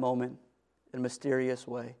in that moment, in a mysterious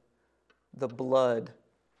way, the blood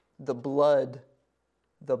of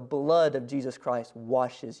Jesus Christ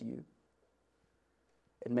washes you.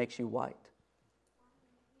 It makes you white.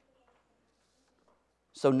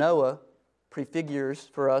 So Noah prefigures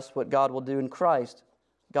for us what God will do in Christ.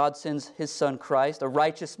 God sends His Son Christ, a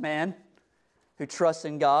righteous man who trusts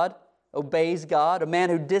in God, obeys God, a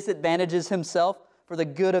man who disadvantages himself for the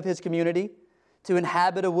good of his community, to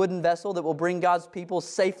inhabit a wooden vessel that will bring God's people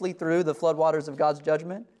safely through the floodwaters of God's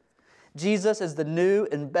judgment. Jesus is the new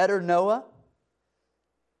and better Noah.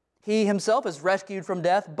 He himself is rescued from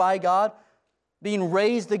death by God, being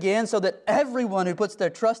raised again so that everyone who puts their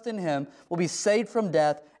trust in Him will be saved from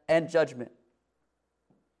death and judgment.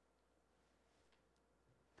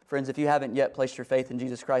 Friends, if you haven't yet placed your faith in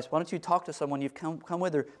Jesus Christ, why don't you talk to someone you've come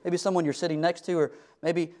with, or maybe someone you're sitting next to, or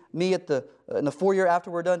maybe me in the foyer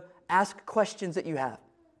after we're done. Ask questions that you have.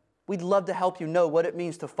 We'd love to help you know what it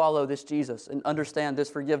means to follow this Jesus and understand this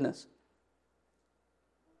forgiveness.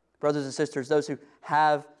 Brothers and sisters, those who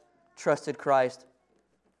have trusted Christ,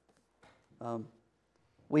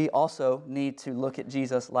 we also need to look at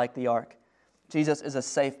Jesus like the ark. Jesus is a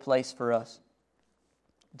safe place for us.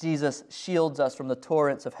 Jesus shields us from the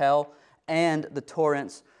torrents of hell and the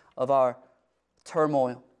torrents of our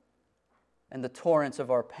turmoil and the torrents of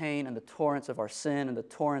our pain and the torrents of our sin and the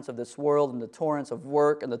torrents of this world and the torrents of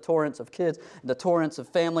work and the torrents of kids and the torrents of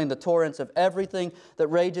family and the torrents of everything that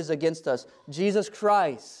rages against us. Jesus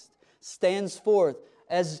Christ stands forth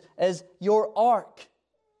as your ark.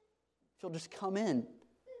 If you'll just come in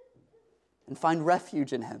and find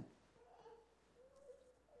refuge in Him.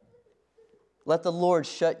 Let the Lord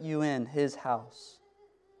shut you in His house.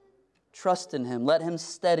 Trust in Him. Let Him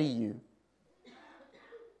steady you.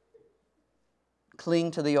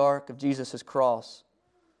 Cling to the ark of Jesus' cross.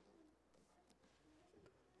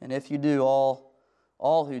 And if you do, all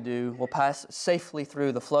who do will pass safely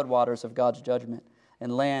through the floodwaters of God's judgment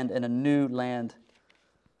and land in a new land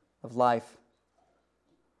of life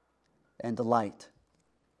and delight.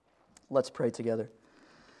 Let's pray together.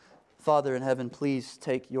 Father in heaven, please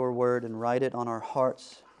take your word and write it on our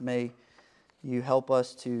hearts. May you help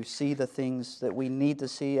us to see the things that we need to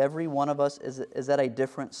see. Every one of us is at a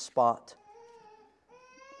different spot.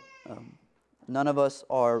 None of us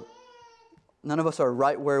are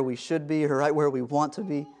right where we should be or right where we want to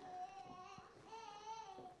be.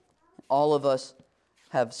 All of us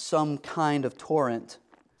have some kind of torrent,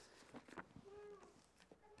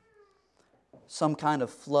 some kind of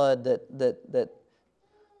flood that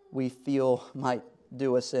we feel might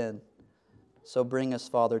do us in. So bring us,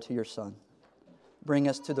 Father, to your Son. Bring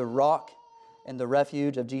us to the rock and the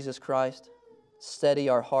refuge of Jesus Christ. Steady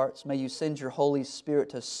our hearts. May you send your Holy Spirit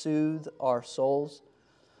to soothe our souls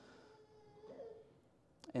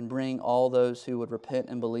and bring all those who would repent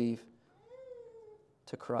and believe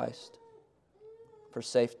to Christ for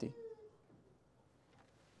safety.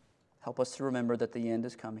 Help us to remember that the end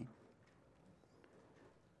is coming.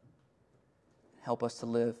 Help us to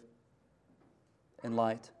live in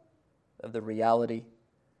light of the reality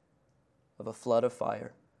of a flood of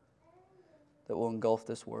fire that will engulf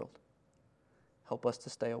this world. Help us to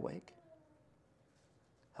stay awake.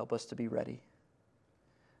 Help us to be ready.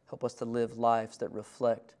 Help us to live lives that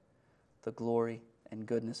reflect the glory and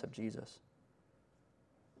goodness of Jesus.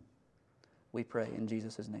 We pray in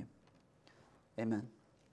Jesus' name. Amen.